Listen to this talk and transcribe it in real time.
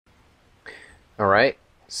All right.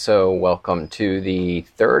 So, welcome to the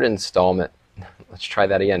third installment. Let's try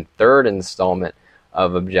that again. Third installment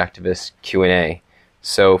of Objectivist Q&A.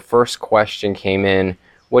 So, first question came in.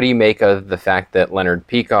 What do you make of the fact that Leonard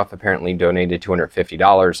Peikoff apparently donated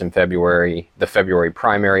 $250 in the February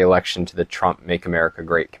primary election to the Trump Make America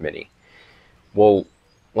Great Committee? Well,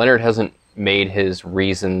 Leonard hasn't made his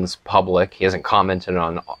reasons public. He hasn't commented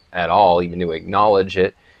on at all, even to acknowledge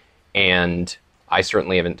it. And I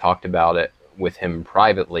certainly haven't talked about it with him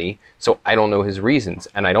privately, so I don't know his reasons.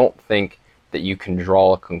 And I don't think that you can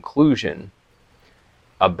draw a conclusion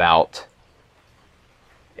about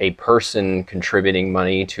a person contributing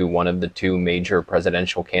money to one of the two major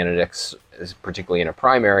presidential candidates, particularly in a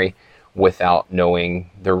primary, without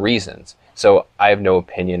knowing their reasons. So I have no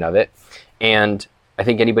opinion of it. And I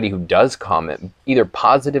think anybody who does comment, either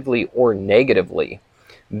positively or negatively,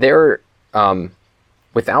 they're,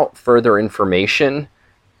 without further information,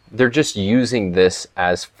 they're just using this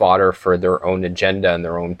as fodder for their own agenda and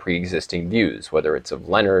their own pre-existing views, whether it's of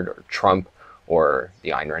Leonard or Trump or the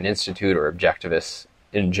Ayn Rand Institute or objectivists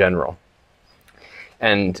in general.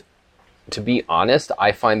 And to be honest,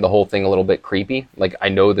 I find the whole thing a little bit creepy. Like, I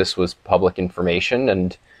know this was public information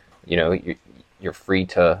and, you know, you're free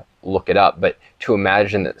to look it up, but to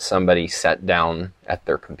imagine that somebody sat down at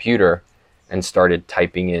their computer and started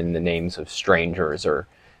typing in the names of strangers or,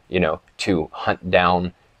 you know, to hunt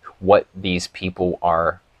down what these people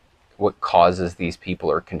are, what causes these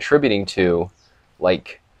people are contributing to,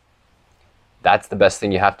 like, that's the best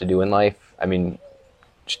thing you have to do in life. I mean,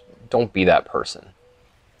 don't be that person.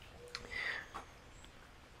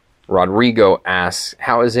 Rodrigo asks,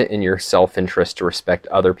 how is it in your self-interest to respect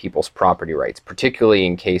other people's property rights, particularly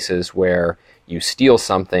in cases where you steal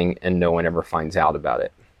something and no one ever finds out about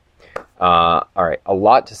it? All right, a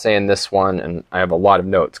lot to say in this one, and I have a lot of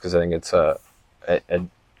notes because I think it's a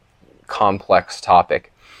complex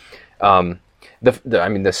topic.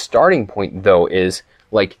 The starting point, though, is,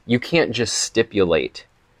 like, you can't just stipulate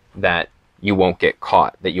that you won't get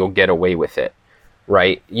caught, that you'll get away with it,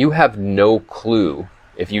 right? You have no clue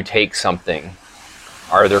if you take something.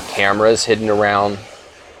 Are there cameras hidden around?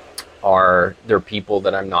 Are there people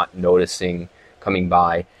that I'm not noticing coming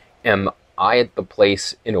by? Am I at the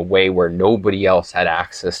place in a way where nobody else had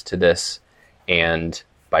access to this, and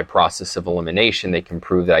by process of elimination they can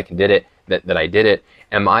prove that I did it?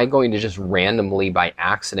 Am I going to just randomly by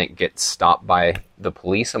accident get stopped by the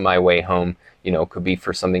police on my way home? You know, could be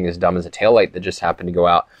for something as dumb as a taillight that just happened to go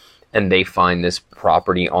out, and they find this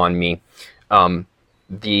property on me.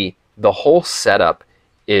 The whole setup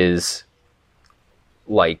is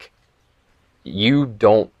like, you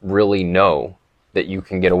don't really know that you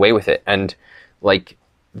can get away with it. And, like,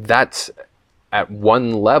 that's at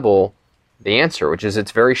one level the answer, which is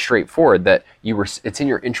it's very straightforward that it's in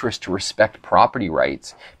your interest to respect property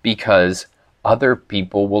rights because other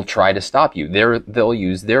people will try to stop you. They'll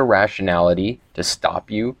use their rationality to stop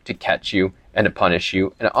you, to catch you, and to punish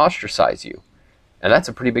you, and to ostracize you. And that's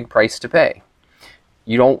a pretty big price to pay.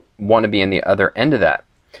 You don't want to be in the other end of that.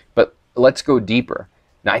 But let's go deeper.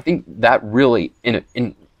 Now, I think that really,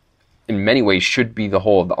 in many ways, should be the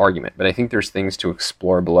whole of the argument, but I think there's things to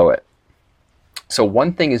explore below it. So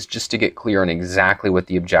one thing is just to get clear on exactly what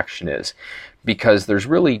the objection is, because there's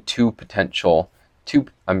really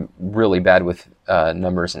I'm really bad with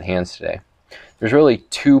numbers and hands today. There's really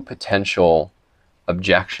two potential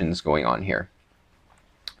objections going on here.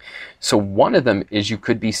 So one of them is you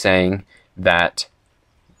could be saying that,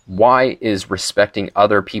 why is respecting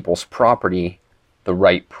other people's property the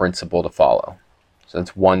right principle to follow? So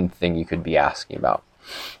that's one thing you could be asking about.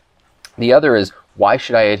 The other is, why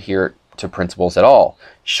should I adhere to principles at all?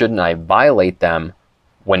 Shouldn't I violate them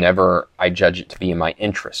whenever I judge it to be in my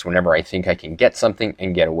interest, whenever I think I can get something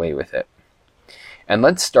and get away with it? And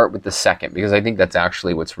let's start with the second, because I think that's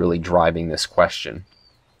actually what's really driving this question.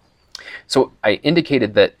 So I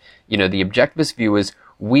indicated that, the objectivist view is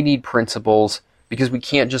we need principles because we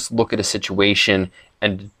can't just look at a situation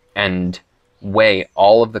and weigh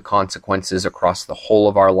all of the consequences across the whole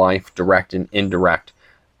of our life, direct and indirect,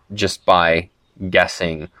 just by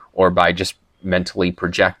guessing or by just mentally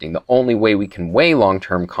projecting. The only way we can weigh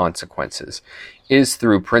long-term consequences is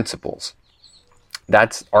through principles.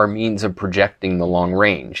 That's our means of projecting the long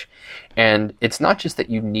range. And it's not just that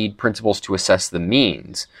you need principles to assess the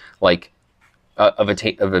means, like of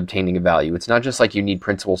obtaining a value. It's not just like you need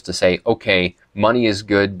principles to say, okay, money is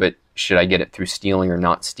good, but should I get it through stealing or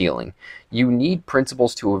not stealing? You need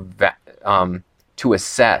principles to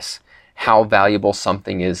assess how valuable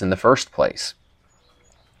something is in the first place.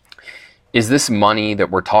 Is this money that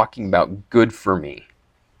we're talking about good for me?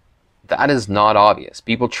 that is not obvious.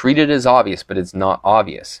 People treat it as obvious, but it's not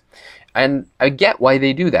obvious. And I get why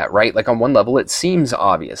they do that, right? Like on one level, it seems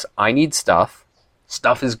obvious. I need stuff.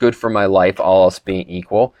 Stuff is good for my life, all else being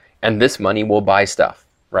equal. And this money will buy stuff,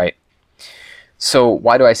 right? So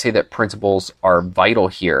why do I say that principles are vital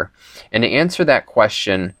here? And to answer that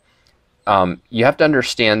question, you have to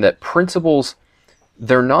understand that principles,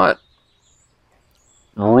 they're not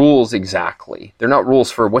rules exactly. They're not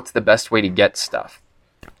rules for what's the best way to get stuff.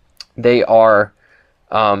 They are,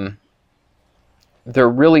 they're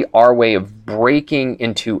really our way of breaking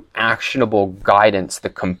into actionable guidance the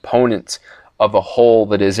components of a whole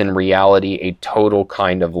that is in reality a total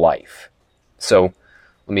kind of life. So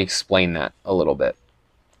let me explain that a little bit.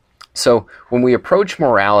 So when we approach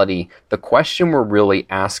morality, the question we're really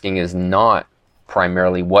asking is not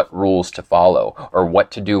primarily what rules to follow or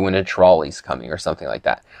what to do when a trolley's coming or something like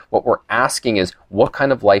that. What we're asking is, what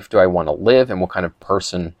kind of life do I want to live and what kind of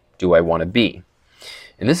person do I want to be?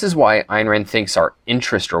 And this is why Ayn Rand thinks our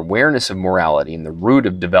interest or awareness of morality and the root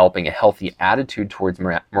of developing a healthy attitude towards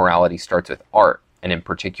morality starts with art, and in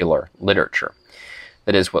particular, literature.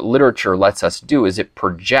 That is, what literature lets us do is it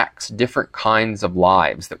projects different kinds of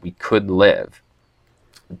lives that we could live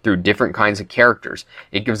through different kinds of characters.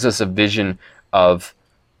 It gives us a vision of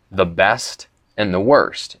the best and the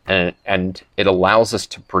worst, and it allows us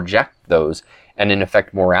to project those. And in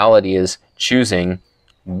effect, morality is choosing,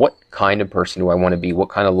 what kind of person do I want to be? What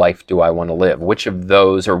kind of life do I want to live? Which of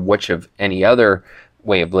those, or which of any other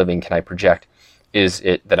way of living can I project is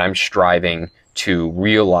it that I'm striving to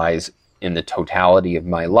realize in the totality of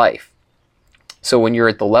my life? So when you're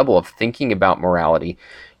at the level of thinking about morality,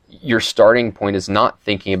 your starting point is not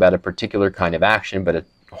thinking about a particular kind of action, but a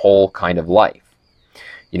whole kind of life.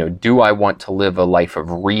 You know, do I want to live a life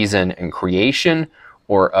of reason and creation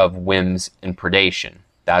or of whims and predation?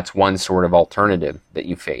 That's one sort of alternative that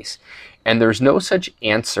you face. And there's no such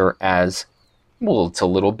answer as, well, it's a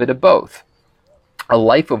little bit of both. A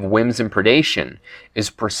life of whims and predation is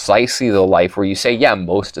precisely the life where you say, yeah,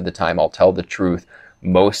 most of the time I'll tell the truth.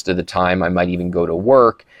 Most of the time I might even go to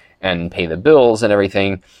work and pay the bills and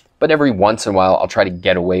everything. But every once in a while I'll try to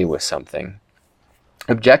get away with something.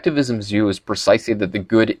 Objectivism's view is precisely that the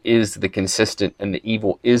good is the consistent and the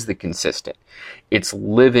evil is the consistent. It's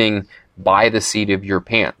living by the seat of your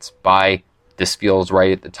pants, by this feels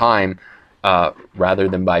right at the time, rather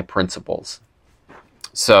than by principles.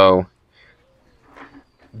 So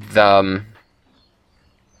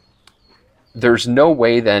there's no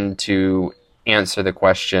way then to answer the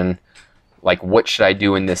question, like, what should I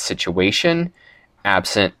do in this situation,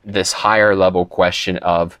 absent this higher level question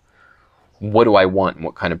of, what do I want and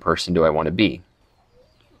what kind of person do I want to be?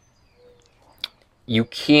 You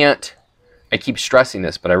can't, I keep stressing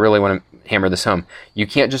this, but I really want to hammer this home. You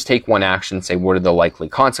can't just take one action and say, what are the likely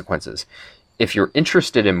consequences? If you're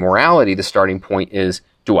interested in morality, the starting point is,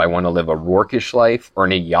 do I want to live a Rourke-ish life or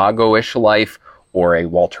an Iago-ish life or a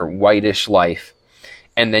Walter White-ish life?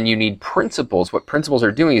 And then you need principles. What principles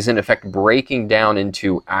are doing is, in effect, breaking down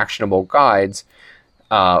into actionable guides,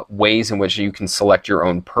 ways in which you can select your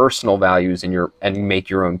own personal values and make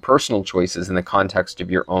your own personal choices in the context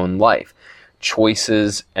of your own life.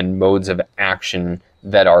 Choices and modes of action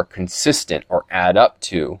that are consistent or add up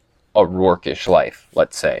to a Rourke-ish life,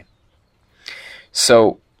 let's say.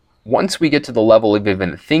 So once we get to the level of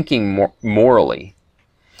even thinking morally,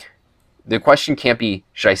 the question can't be,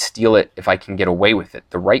 should I steal it if I can get away with it?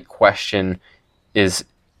 The right question is,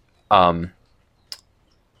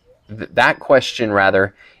 that question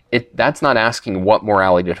rather, that's not asking what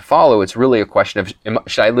morality to follow. It's really a question of,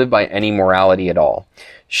 should I live by any morality at all?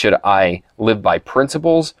 Should I live by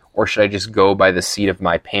principles, or should I just go by the seat of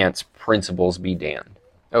my pants, principles be damned?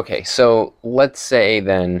 Okay, so let's say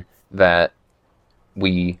then that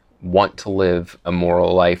we want to live a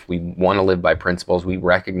moral life. We want to live by principles. We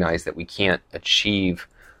recognize that we can't achieve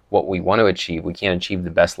what we want to achieve. We can't achieve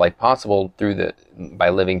the best life possible by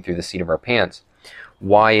living through the seat of our pants.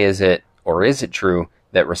 Why is it, or is it true,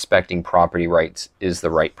 that respecting property rights is the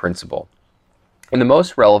right principle? And the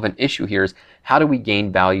most relevant issue here is, how do we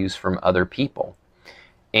gain values from other people?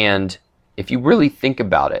 And if you really think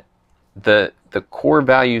about it, the core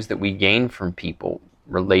values that we gain from people,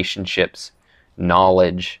 relationships,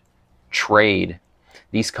 knowledge, trade,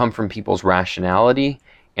 these come from people's rationality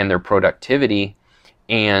and their productivity,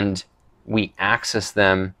 and we access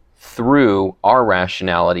them through our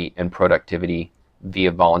rationality and productivity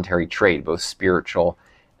via voluntary trade, both spiritual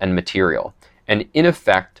and material. And in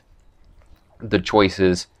effect, the choice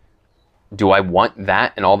is, do I want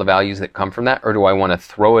that and all the values that come from that, or do I want to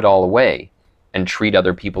throw it all away and treat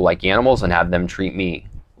other people like animals and have them treat me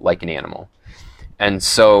like an animal? And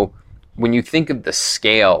so when you think of the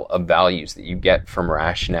scale of values that you get from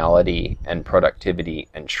rationality and productivity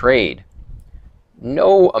and trade,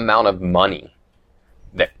 no amount of money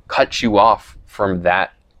that cuts you off from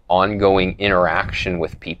that ongoing interaction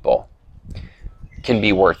with people can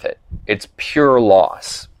be worth it. It's pure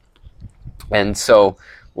loss. And so,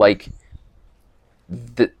 like,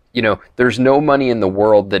 there's no money in the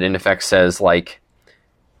world that in effect says, like,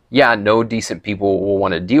 yeah, no decent people will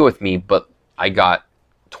want to deal with me, but I got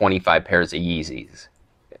 25 pairs of Yeezys.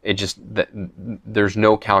 There's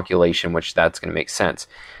no calculation which that's going to make sense.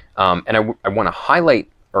 And I want to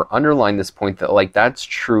highlight or underline this point that, like, that's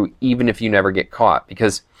true even if you never get caught.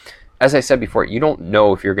 Because, as I said before, you don't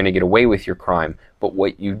know if you're going to get away with your crime. But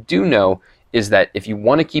what you do know is that if you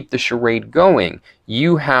want to keep the charade going,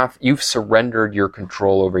 you've surrendered your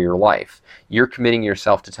control over your life. You're committing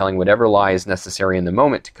yourself to telling whatever lie is necessary in the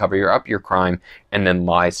moment to cover up your crime, and then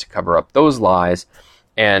lies to cover up those lies.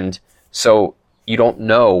 And so you don't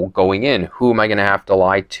know going in, who am I going to have to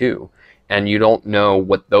lie to? And you don't know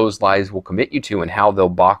what those lies will commit you to and how they'll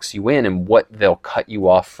box you in and what they'll cut you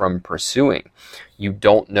off from pursuing. You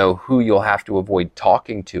don't know who you'll have to avoid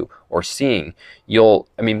talking to or seeing.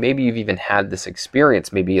 Maybe you've even had this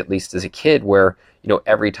experience, maybe at least as a kid, where,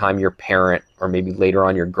 every time your parent or maybe later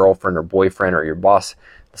on your girlfriend or boyfriend or your boss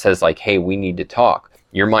says, like, hey, we need to talk,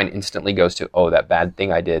 your mind instantly goes to, oh, that bad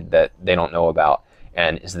thing I did that they don't know about.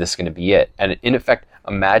 And is this going to be it? And in effect,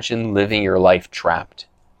 imagine living your life trapped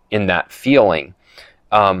in that feeling.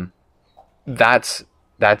 That's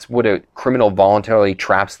what a criminal voluntarily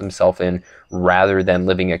traps themselves in, rather than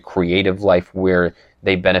living a creative life where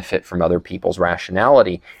they benefit from other people's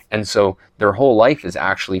rationality. And so their whole life is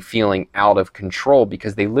actually feeling out of control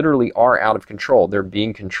because they literally are out of control. They're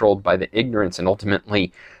being controlled by the ignorance and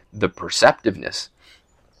ultimately the perceptiveness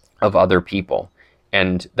of other people.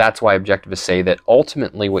 And that's why objectivists say that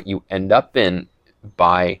ultimately what you end up in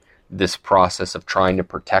by this process of trying to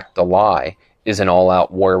protect the lie is an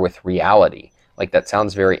all-out war with reality. Like, that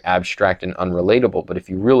sounds very abstract and unrelatable, but if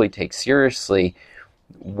you really take seriously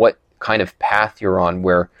what kind of path you're on,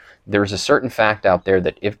 where there's a certain fact out there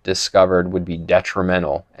that if discovered would be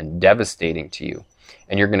detrimental and devastating to you,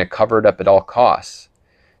 and you're going to cover it up at all costs,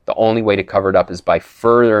 the only way to cover it up is by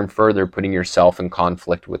further and further putting yourself in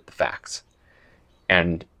conflict with the facts.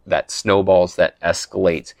 And that snowballs, that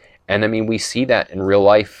escalates. And we see that in real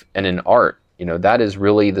life and in art. That is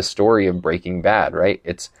really the story of Breaking Bad, right?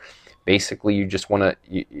 It's basically, you just want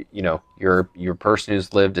to, you're a person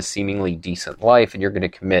who's lived a seemingly decent life, and you're going to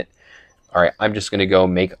commit, all right, I'm just going to go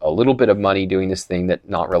make a little bit of money doing this thing that's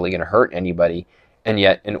not really going to hurt anybody. And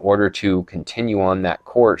yet, in order to continue on that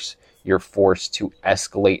course, you're forced to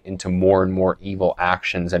escalate into more and more evil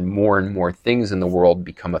actions, and more things in the world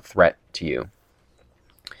become a threat to you.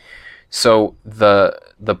 So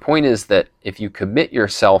the point is that if you commit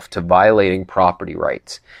yourself to violating property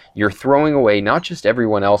rights, you're throwing away not just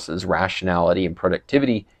everyone else's rationality and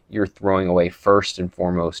productivity, you're throwing away first and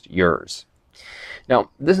foremost yours. Now,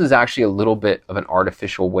 this is actually a little bit of an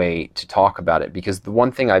artificial way to talk about it, because the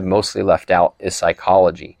one thing I've mostly left out is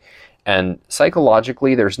psychology. And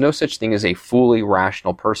psychologically, there's no such thing as a fully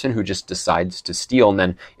rational person who just decides to steal and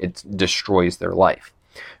then it destroys their life.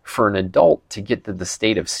 For an adult to get to the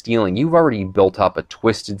state of stealing, you've already built up a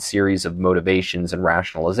twisted series of motivations and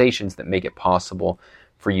rationalizations that make it possible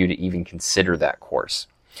for you to even consider that course.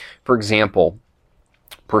 For example,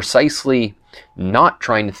 precisely not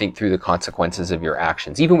trying to think through the consequences of your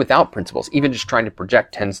actions, even without principles, even just trying to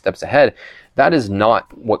project 10 steps ahead, that is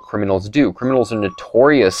not what criminals do. Criminals are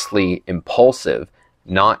notoriously impulsive,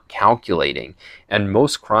 not calculating. And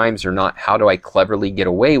most crimes are not, how do I cleverly get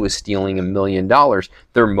away with stealing $1 million?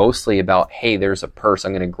 They're mostly about, hey, there's a purse,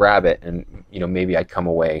 I'm going to grab it, and maybe I come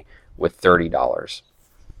away with $30.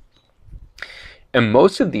 And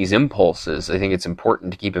most of these impulses, I think it's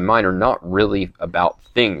important to keep in mind, are not really about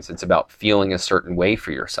things. It's about feeling a certain way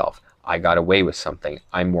for yourself. I got away with something.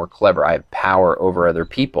 I'm more clever. I have power over other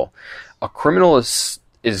people. A criminal is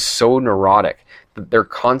so neurotic that they're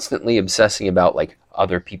constantly obsessing about, like,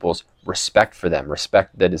 other people's respect for them,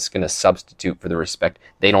 respect that is going to substitute for the respect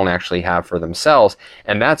they don't actually have for themselves.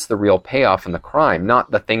 And that's the real payoff in the crime, not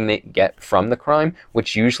the thing they get from the crime,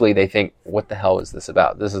 which usually they think, what the hell is this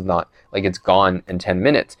about? This is not, like, it's gone in 10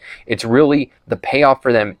 minutes. It's really, the payoff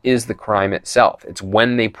for them is the crime itself. It's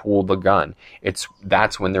when they pull the gun.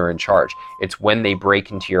 That's when they're in charge. It's when they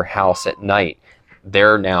break into your house at night.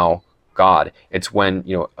 They're now God. It's when,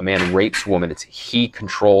 a man rapes a woman. He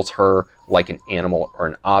controls her like an animal or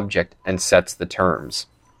an object and sets the terms.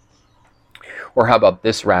 Or how about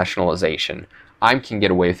this rationalization? I can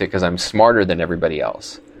get away with it because I'm smarter than everybody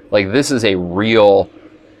else. Like, this is a real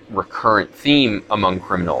recurrent theme among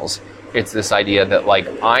criminals. It's this idea that, like,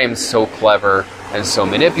 I am so clever and so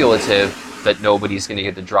manipulative that nobody's going to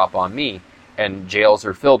get the drop on me. And jails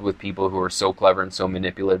are filled with people who are so clever and so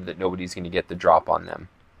manipulative that nobody's going to get the drop on them.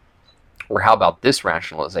 Or how about this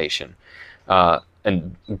rationalization?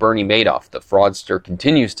 And Bernie Madoff, the fraudster,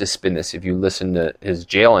 continues to spin this if you listen to his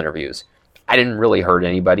jail interviews. I didn't really hurt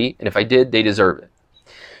anybody, and if I did, they deserve it.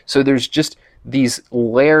 So there's just these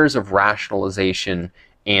layers of rationalization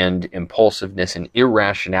and impulsiveness and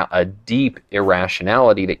a deep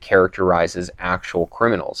irrationality that characterizes actual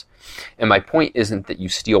criminals. And my point isn't that you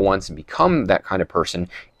steal once and become that kind of person.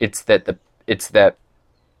 It's that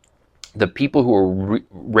the people who are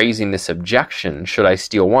raising this objection, should I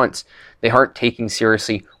steal once, they aren't taking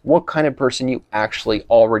seriously what kind of person you actually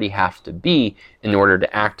already have to be in order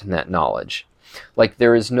to act in that knowledge. Like,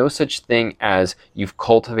 there is no such thing as you've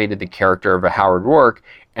cultivated the character of a Howard Roark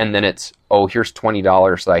and then it's, oh, here's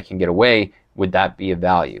 $20 that I can get away. Would that be of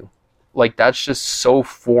value? Like, that's just so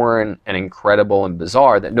foreign and incredible and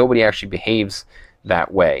bizarre that nobody actually behaves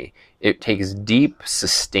that way. It takes deep,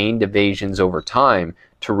 sustained evasions over time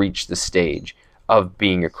to reach the stage of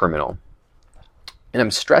being a criminal. And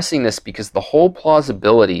I'm stressing this because the whole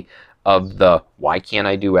plausibility of the why can't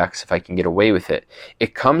I do X if I can get away with it,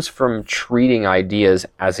 it comes from treating ideas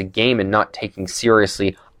as a game and not taking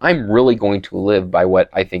seriously, I'm really going to live by what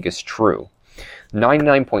I think is true.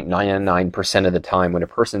 99.99% of the time when a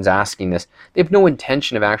person's asking this, they have no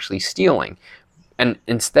intention of actually stealing. And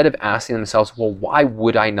instead of asking themselves, well, why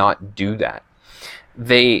would I not do that?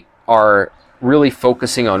 They are really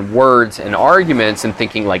focusing on words and arguments and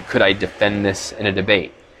thinking, like, could I defend this in a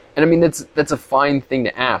debate? And I mean, that's a fine thing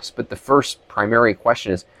to ask, but the first primary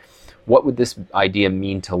question is, what would this idea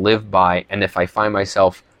mean to live by? And if I find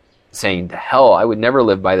myself saying, to hell, I would never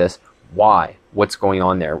live by this, why? What's going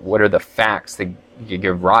on there? What are the facts that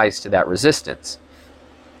give rise to that resistance?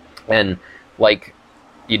 And, like,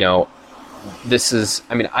 you know, this is,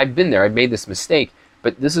 I mean, I've been there, I've made this mistake,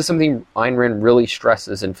 but this is something Ayn Rand really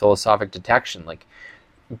stresses in Philosophic Detection. Like,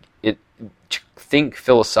 think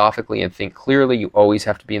philosophically and think clearly. You always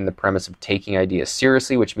have to be in the premise of taking ideas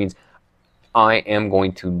seriously, which means I am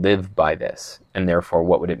going to live by this, and therefore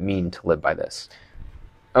what would it mean to live by this?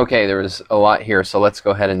 Okay, there was a lot here, so let's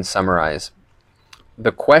go ahead and summarize.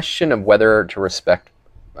 The question of whether to respect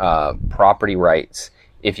property rights,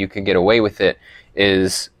 if you can get away with it,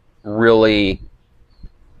 is really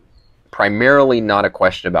primarily not a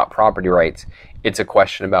question about property rights. It's a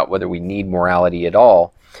question about whether we need morality at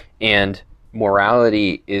all. And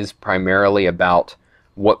morality is primarily about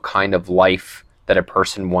what kind of life that a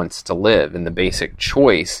person wants to live. And the basic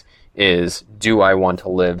choice is, do I want to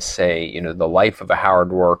live, say, you know, the life of a Howard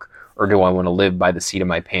Roark, or do I want to live by the seat of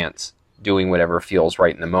my pants, doing whatever feels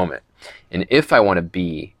right in the moment? And if I want to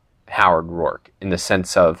be Howard Roark, in the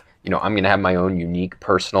sense of, you know, I'm going to have my own unique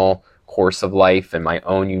personal course of life and my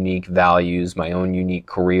own unique values, my own unique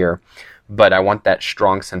career, but I want that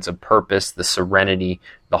strong sense of purpose, the serenity,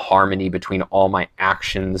 the harmony between all my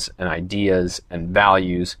actions and ideas and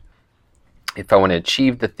values. If I want to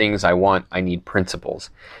achieve the things I want, I need principles.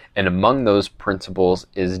 And among those principles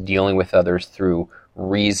is dealing with others through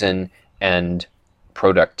reason and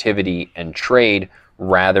productivity and trade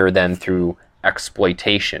rather than through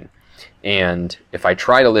exploitation. And if I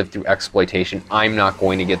try to live through exploitation, I'm not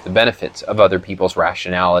going to get the benefits of other people's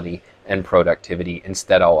rationality and productivity.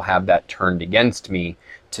 Instead, I'll have that turned against me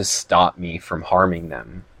to stop me from harming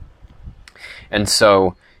them. And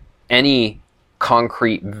so any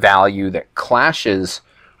concrete value that clashes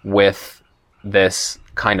with this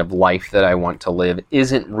kind of life that I want to live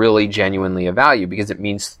isn't really genuinely a value, because it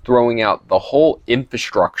means throwing out the whole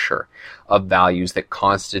infrastructure of values that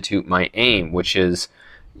constitute my aim, which is,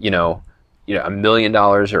 you know, $1 million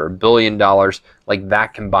or $1 billion. Like,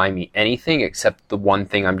 that can buy me anything except the one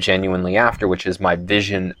thing I'm genuinely after, which is my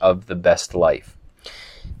vision of the best life.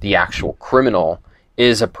 The actual criminal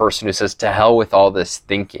is a person who says, to hell with all this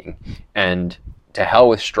thinking, and to hell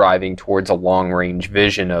with striving towards a long-range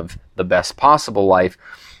vision of the best possible life.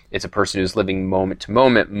 It's a person who's living moment to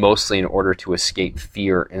moment, mostly in order to escape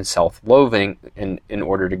fear and self-loathing, and in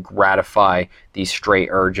order to gratify these stray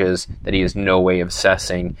urges that he has no way of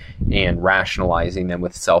assessing and rationalizing them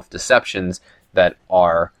with self-deceptions that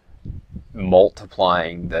are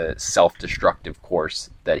multiplying the self-destructive course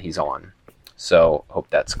that he's on. So, hope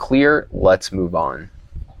that's clear. Let's move on.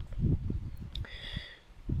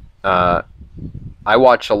 I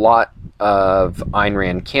watch a lot of Ayn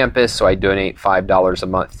Rand Campus, so I donate $5 a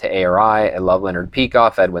month to ARI. I love Leonard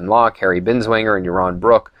Peikoff, Edwin Locke, Harry Binswanger, and Yaron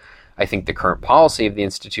Brook. I think the current policy of the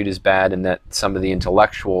Institute is bad, and that some of the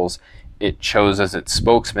intellectuals it chose as its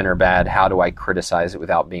spokesman are bad, how do I criticize it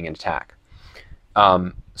without being an attack?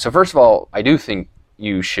 So first of all, I do think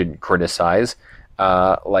you should criticize,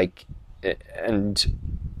 and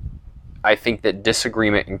I think that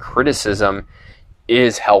disagreement and criticism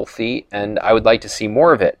is healthy, and I would like to see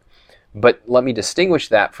more of it. But let me distinguish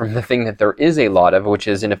that from the thing that there is a lot of, which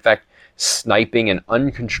is in effect sniping and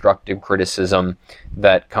unconstructive criticism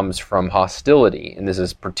that comes from hostility. And this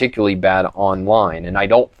is particularly bad online, and I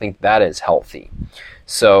don't think that is healthy.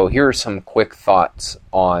 So here are some quick thoughts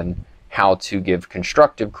on how to give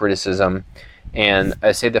constructive criticism. And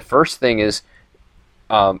I say the first thing is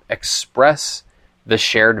express the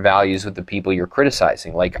shared values with the people you're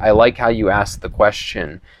criticizing. Like, I like how you ask the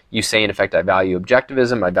question. You say, in effect, I value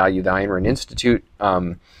objectivism, I value the Ayn Rand Institute,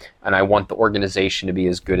 and I want the organization to be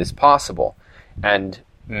as good as possible. And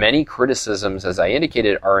many criticisms, as I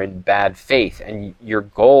indicated, are in bad faith, and your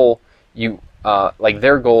goal,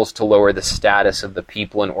 their goal is to lower the status of the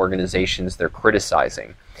people and organizations they're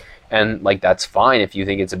criticizing. And that's fine if you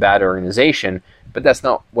think it's a bad organization, but that's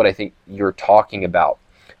not what I think you're talking about.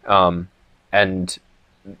 And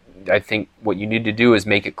I think what you need to do is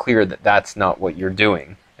make it clear that that's not what you're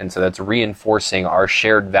doing. And so that's reinforcing our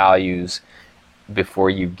shared values before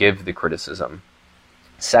you give the criticism.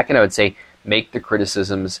 Second, I would say make the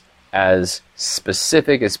criticisms as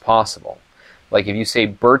specific as possible. Like if you say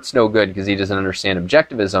Bert's no good because he doesn't understand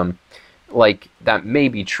objectivism, that may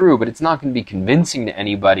be true, but it's not going to be convincing to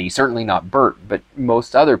anybody, certainly not Bert, but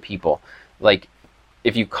most other people.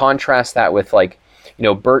 If you contrast that with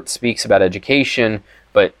Bert speaks about education,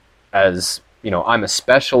 but as I'm a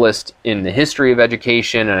specialist in the history of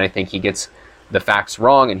education, and I think he gets the facts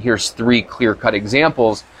wrong, and here's 3 clear-cut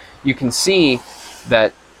examples, you can see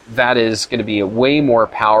that is going to be a way more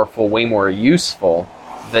powerful, way more useful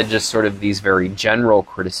than just sort of these very general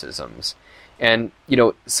criticisms. And,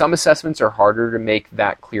 some assessments are harder to make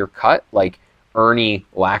that clear-cut, like Ernie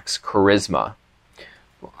lacks charisma.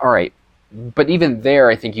 All right. But even there,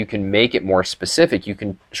 I think you can make it more specific. You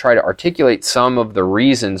can try to articulate some of the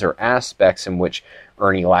reasons or aspects in which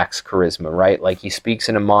Ernie lacks charisma, right? Like he speaks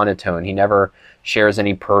in a monotone. He never shares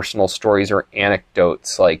any personal stories or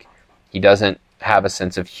anecdotes. He doesn't have a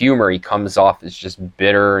sense of humor. He comes off as just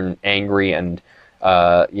bitter and angry and,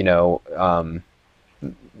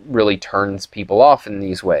 really turns people off in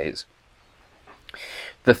these ways.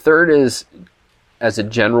 The third is, as a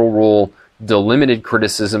general rule, delimited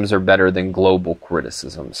criticisms are better than global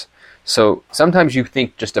criticisms. So sometimes you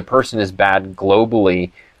think just a person is bad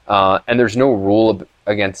globally, and there's no rule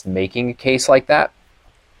against making a case like that.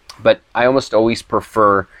 But I almost always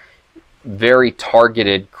prefer very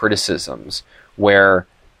targeted criticisms where,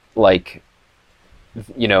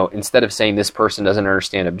 instead of saying this person doesn't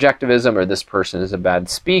understand objectivism or this person is a bad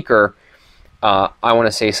speaker, I want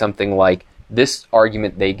to say something like, this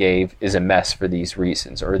argument they gave is a mess for these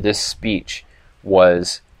reasons, or this speech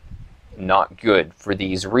was not good for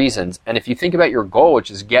these reasons. And if you think about your goal,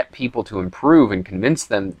 which is get people to improve and convince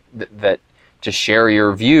them that to share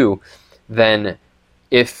your view, then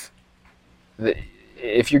if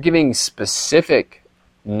you're giving specific,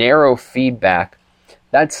 narrow feedback,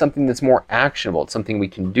 that's something that's more actionable. It's something we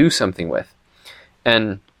can do something with.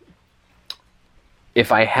 And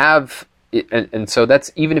if I have... And so that's,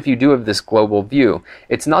 even if you do have this global view,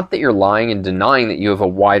 it's not that you're lying and denying that you have a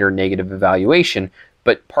wider negative evaluation,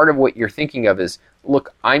 but part of what you're thinking of is,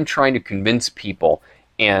 look, I'm trying to convince people,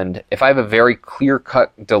 and if I have a very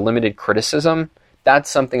clear-cut, delimited criticism, that's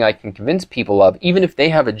something I can convince people of, even if they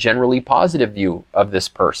have a generally positive view of this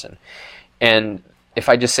person. And if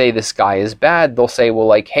I just say this guy is bad, they'll say,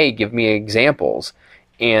 well, hey, give me examples.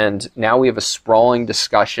 And now we have a sprawling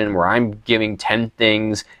discussion where I'm giving 10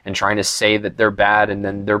 things and trying to say that they're bad, and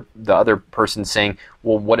then the other person's saying,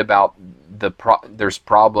 well, what about there's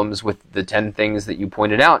problems with the 10 things that you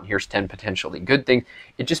pointed out, and here's 10 potentially good things.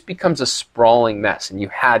 It just becomes a sprawling mess, and you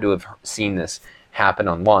had to have seen this happen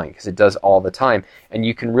online because it does all the time. And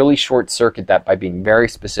you can really short-circuit that by being very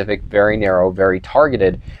specific, very narrow, very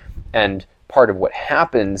targeted. And part of what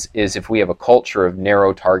happens is, if we have a culture of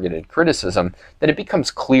narrow targeted criticism, then it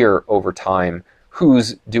becomes clear over time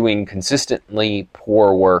who's doing consistently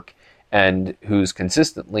poor work and who's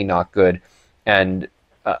consistently not good. And,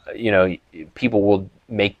 people will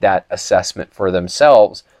make that assessment for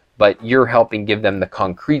themselves, but you're helping give them the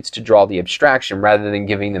concretes to draw the abstraction rather than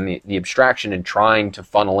giving them the abstraction and trying to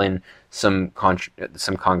funnel in some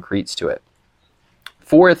concretes to it.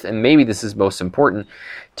 Fourth, and maybe this is most important,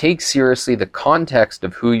 take seriously the context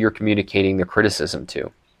of who you're communicating the criticism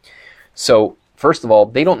to. So, first of all,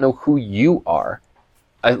 they don't know who you are,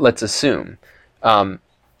 let's assume.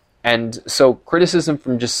 And so criticism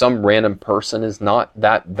from just some random person is not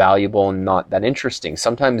that valuable and not that interesting.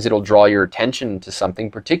 Sometimes it'll draw your attention to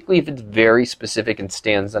something, particularly if it's very specific and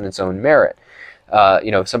stands on its own merit.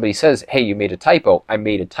 If somebody says, hey, you made a typo, I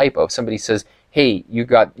made a typo. If somebody says, hey,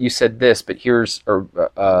 you said this, but here's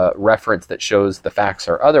a reference that shows the facts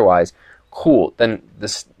are otherwise, cool. Then the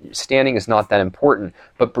standing is not that important.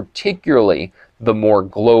 But particularly the more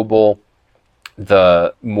global,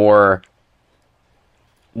 the more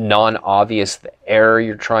non-obvious the error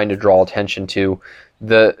you're trying to draw attention to,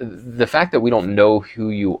 the fact that we don't know who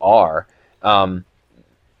you are,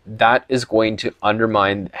 that is going to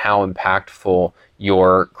undermine how impactful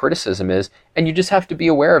your criticism is, and you just have to be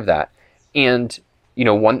aware of that. And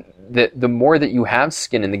the more that you have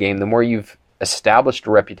skin in the game, the more you've established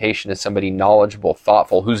a reputation as somebody knowledgeable,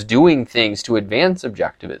 thoughtful, who's doing things to advance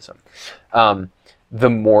objectivism, the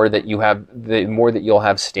more that you'll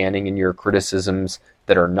have standing, in your criticisms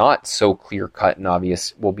that are not so clear-cut and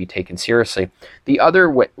obvious will be taken seriously. The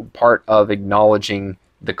other part of acknowledging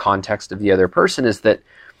the context of the other person is that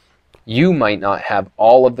you might not have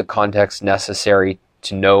all of the context necessary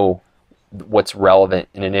to know what's relevant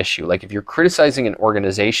in an issue. Like if you're criticizing an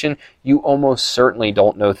organization, you almost certainly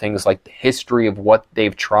don't know things like the history of what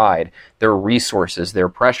they've tried, their resources, their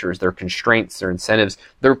pressures, their constraints, their incentives,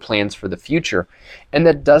 their plans for the future. And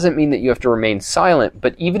that doesn't mean that you have to remain silent,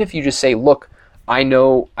 but even if you just say, look, I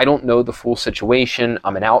don't know the full situation,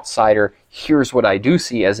 I'm an outsider, here's what I do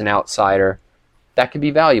see as an outsider, that can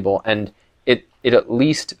be valuable. And it at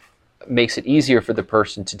least makes it easier for the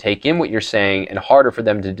person to take in what you're saying and harder for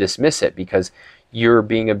them to dismiss it, because you're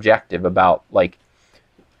being objective about, like,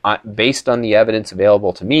 based on the evidence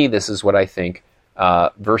available to me, this is what I think,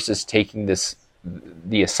 versus taking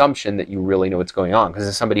the assumption that you really know what's going on. Because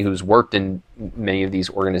as somebody who's worked in many of these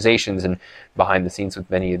organizations and behind the scenes with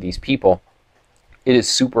many of these people, it is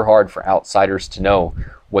super hard for outsiders to know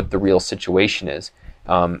what the real situation is.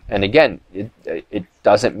 And again, it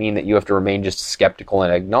doesn't mean that you have to remain just skeptical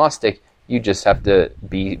and agnostic. You just have to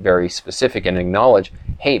be very specific and acknowledge,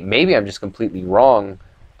 hey, maybe I'm just completely wrong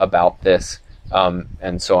about this,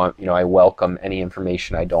 and so I welcome any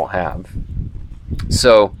information I don't have.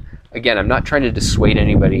 So again, I'm not trying to dissuade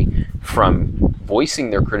anybody from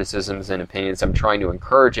voicing their criticisms and opinions. I'm trying to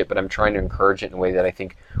encourage it, but I'm trying to encourage it in a way that I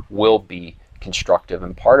think will be constructive.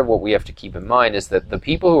 And part of what we have to keep in mind is that the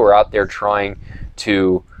people who are out there trying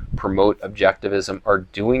to promote objectivism are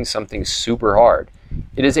doing something super hard.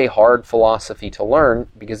 It is a hard philosophy to learn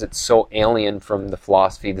because it's so alien from the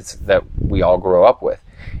philosophy that we all grow up with.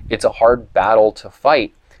 It's a hard battle to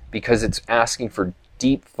fight because it's asking for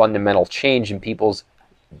deep fundamental change in people's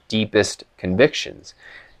deepest convictions.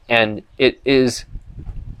 And it is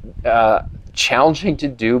challenging to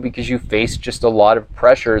do because you face just a lot of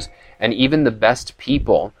pressures, and even the best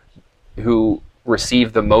people who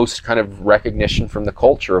receive the most kind of recognition from the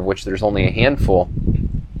culture, of which there's only a handful,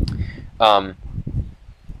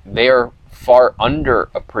 they are far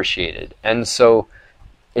underappreciated. And so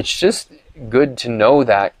it's just good to know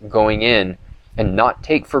that going in, and not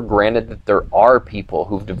take for granted that there are people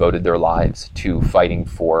who've devoted their lives to fighting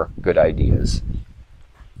for good ideas.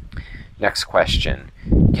 Next question.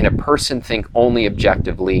 Can a person think only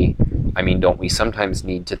objectively? I mean, don't we sometimes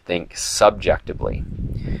need to think subjectively?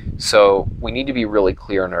 So we need to be really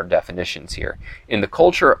clear on our definitions here. In the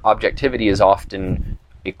culture, objectivity is often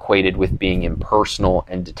equated with being impersonal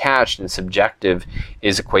and detached, and subjective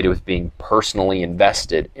is equated with being personally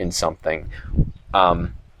invested in something.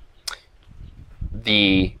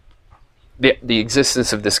 The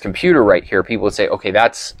existence of this computer right here, people would say, okay,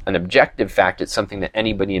 that's an objective fact. It's something that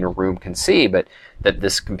anybody in a room can see, but that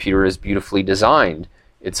this computer is beautifully designed.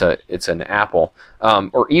 It's an Apple.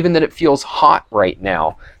 Or even that it feels hot right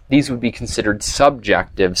now. These would be considered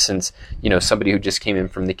subjective, since, somebody who just came in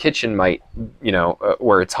from the kitchen might,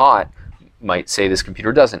 where it's hot, might say this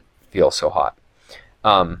computer doesn't feel so hot.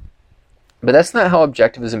 But that's not how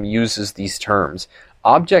objectivism uses these terms.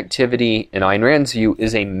 Objectivity, in Ayn Rand's view,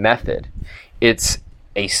 is a method. It's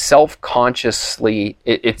a self-consciously,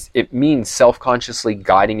 it means self-consciously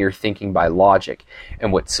guiding your thinking by logic.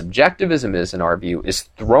 And what subjectivism is, in our view, is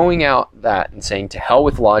throwing out that and saying, to hell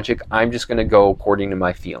with logic, I'm just going to go according to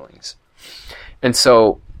my feelings. And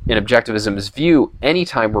so, in objectivism's view,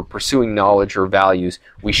 anytime we're pursuing knowledge or values,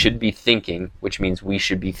 we should be thinking, which means we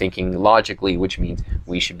should be thinking logically, which means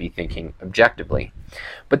we should be thinking objectively.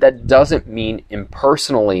 But that doesn't mean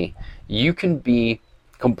impersonally. You can be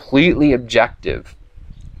completely objective,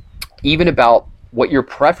 even about what your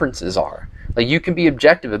preferences are. Like, you can be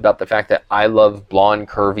objective about the fact that I love blonde,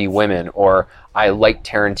 curvy women, or I like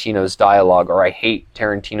Tarantino's dialogue, or I hate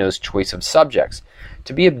Tarantino's choice of subjects.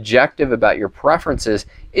 to be objective about your preferences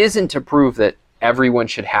isn't to prove that everyone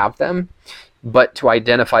should have them, but to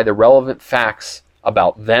identify the relevant facts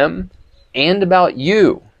about them and about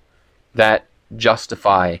you that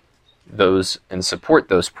justify those and support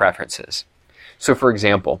those preferences. So for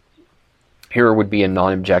example, here would be a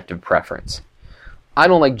non-objective preference. I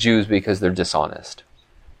don't like Jews because they're dishonest.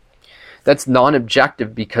 That's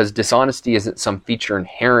non-objective because dishonesty isn't some feature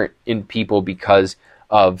inherent in people because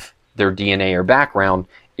of their DNA or background.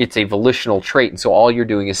 It's a volitional trait, and so all you're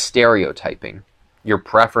doing is stereotyping. Your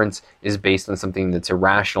preference is based on something that's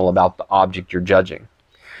irrational about the object you're judging.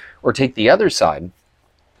 Or take the other side.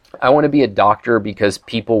 I want to be a doctor because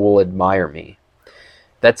people will admire me.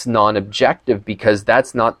 That's non-objective because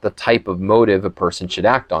that's not the type of motive a person should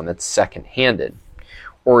act on. That's second-handed.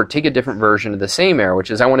 Or take a different version of the same error,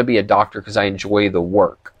 which is I want to be a doctor because I enjoy the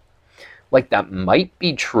work. Like, that might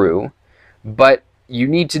be true, but you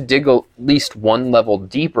need to dig at least one level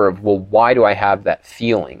deeper of, well, why do I have that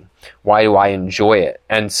feeling? Why do I enjoy it?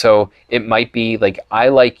 And so it might be like, I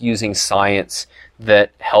like using science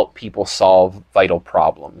that help people solve vital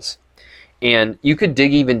problems. And you could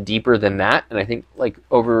dig even deeper than that, and I think like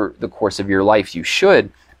over the course of your life you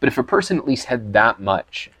should, but if a person at least had that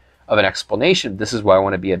much of an explanation, this is why I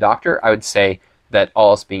want to be a doctor, I would say that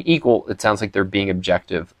all else being equal, it sounds like they're being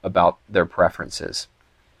objective about their preferences.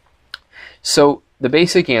 So the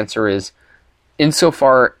basic answer is,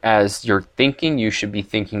 insofar as you're thinking, you should be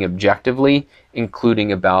thinking objectively,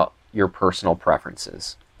 including about your personal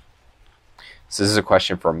preferences. So this is a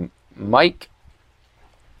question from Mike.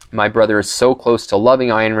 My brother is so close to loving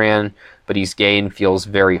Ayn Rand, but he's gay and feels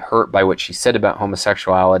very hurt by what she said about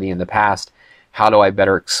homosexuality in the past. How do I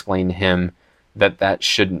better explain to him that that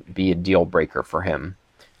shouldn't be a deal breaker for him?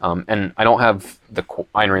 And I don't have the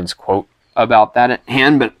Ayn Rand's quote about that at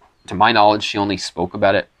hand, but to my knowledge, she only spoke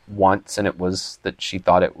about it once, and it was that she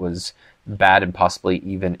thought it was bad and possibly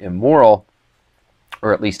even immoral,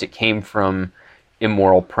 or at least it came from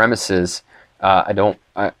immoral premises.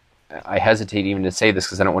 I hesitate even to say this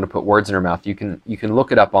because I don't want to put words in her mouth. You can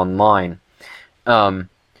look it up online. And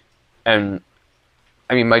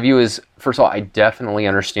I mean, my view is, first of all, I definitely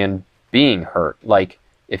understand being hurt. Like,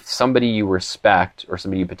 if somebody you respect or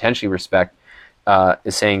somebody you potentially respect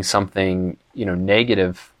is saying something,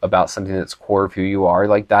 negative about something that's core of who you are,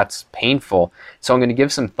 like, that's painful. So I'm going to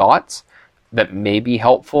give some thoughts that may be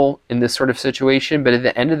helpful in this sort of situation. But at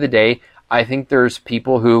the end of the day, I think there's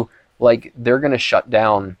people who, like, they're going to shut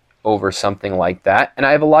down over something like that. And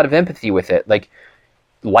I have a lot of empathy with it. Like,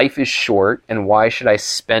 life is short, and why should I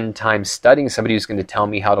spend time studying somebody who's going to tell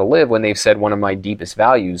me how to live when they've said one of my deepest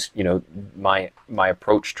values, my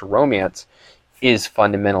approach to romance is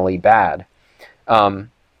fundamentally bad.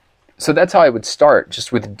 So that's how I would start,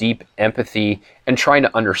 just with deep empathy and trying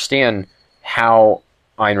to understand how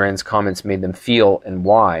Ayn Rand's comments made them feel and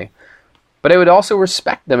why. But I would also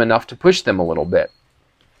respect them enough to push them a little bit.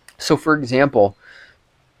 So for example,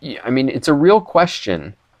 I mean, it's a real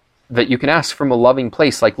question that you can ask from a loving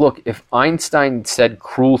place. Like, look, if Einstein said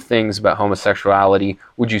cruel things about homosexuality,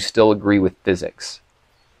 would you still agree with physics?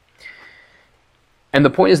 And the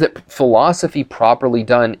point is that philosophy properly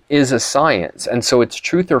done is a science. And so its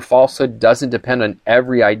truth or falsehood doesn't depend on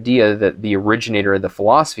every idea that the originator of the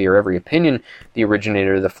philosophy or every opinion the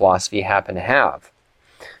originator of the philosophy happen to have.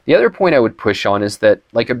 The other point I would push on is that,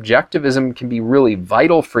 like, objectivism can be really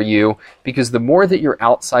vital for you because the more that you're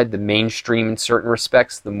outside the mainstream in certain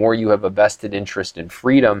respects, the more you have a vested interest in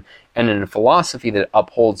freedom and in a philosophy that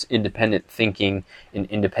upholds independent thinking and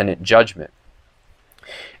independent judgment.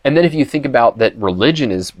 And then if you think about that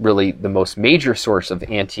religion is really the most major source of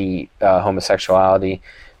anti-homosexuality,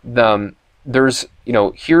 there's,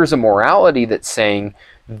 here's a morality that's saying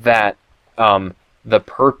that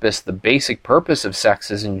the basic purpose of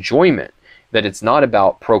sex is enjoyment, that it's not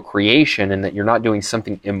about procreation, and that you're not doing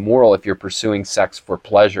something immoral if you're pursuing sex for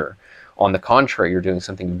pleasure. On the contrary, you're doing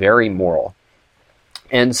something very moral.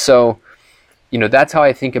 And so, that's how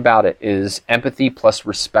I think about it, is empathy plus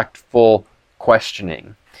respectful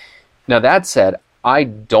questioning. Now, that said, I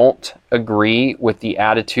don't agree with the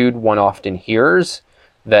attitude one often hears,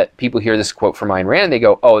 that people hear this quote from Ayn Rand, they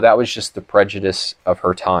go, oh, that was just the prejudice of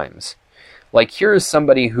her times. Like, here's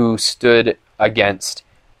somebody who stood against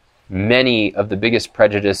many of the biggest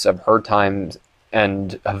prejudice of her times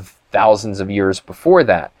and of thousands of years before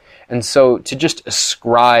that. And so to just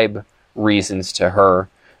ascribe reasons to her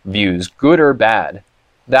views, good or bad,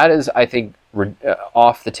 that is, I think,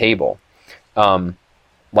 off the table.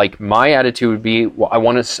 Like, my attitude would be, well, I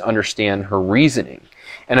want to understand her reasoning.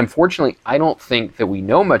 And unfortunately, I don't think that we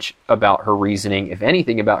know much about her reasoning, if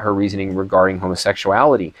anything, about her reasoning regarding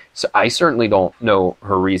homosexuality. So I certainly don't know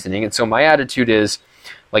her reasoning. And so my attitude is,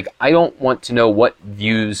 like, I don't want to know what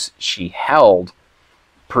views she held,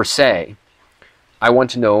 per se. I want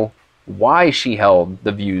to know why she held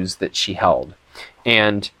the views that she held.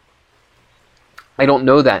 And I don't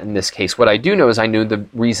know that in this case. What I do know is I know the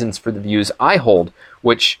reasons for the views I hold,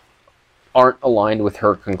 which aren't aligned with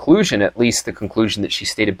her conclusion, at least the conclusion that she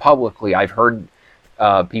stated publicly. I've heard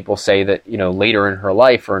people say that, later in her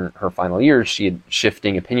life or in her final years, she had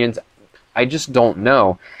shifting opinions. I just don't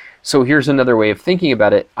know. So here's another way of thinking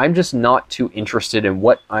about it. I'm just not too interested in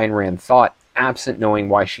what Ayn Rand thought, absent knowing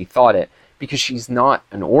why she thought it, because she's not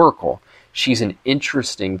an oracle. She's an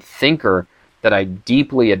interesting thinker that I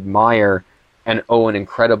deeply admire and owe an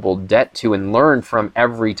incredible debt to and learn from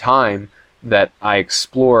every time that I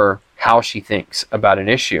explore how she thinks about an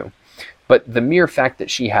issue. But the mere fact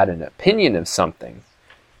that she had an opinion of something,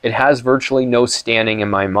 it has virtually no standing in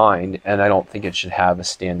my mind, and I don't think it should have a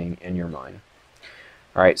standing in your mind.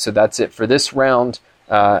 All right, so that's it for this round.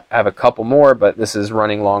 I have a couple more, but this is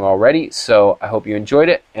running long already, so I hope you enjoyed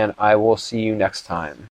it, and I will see you next time.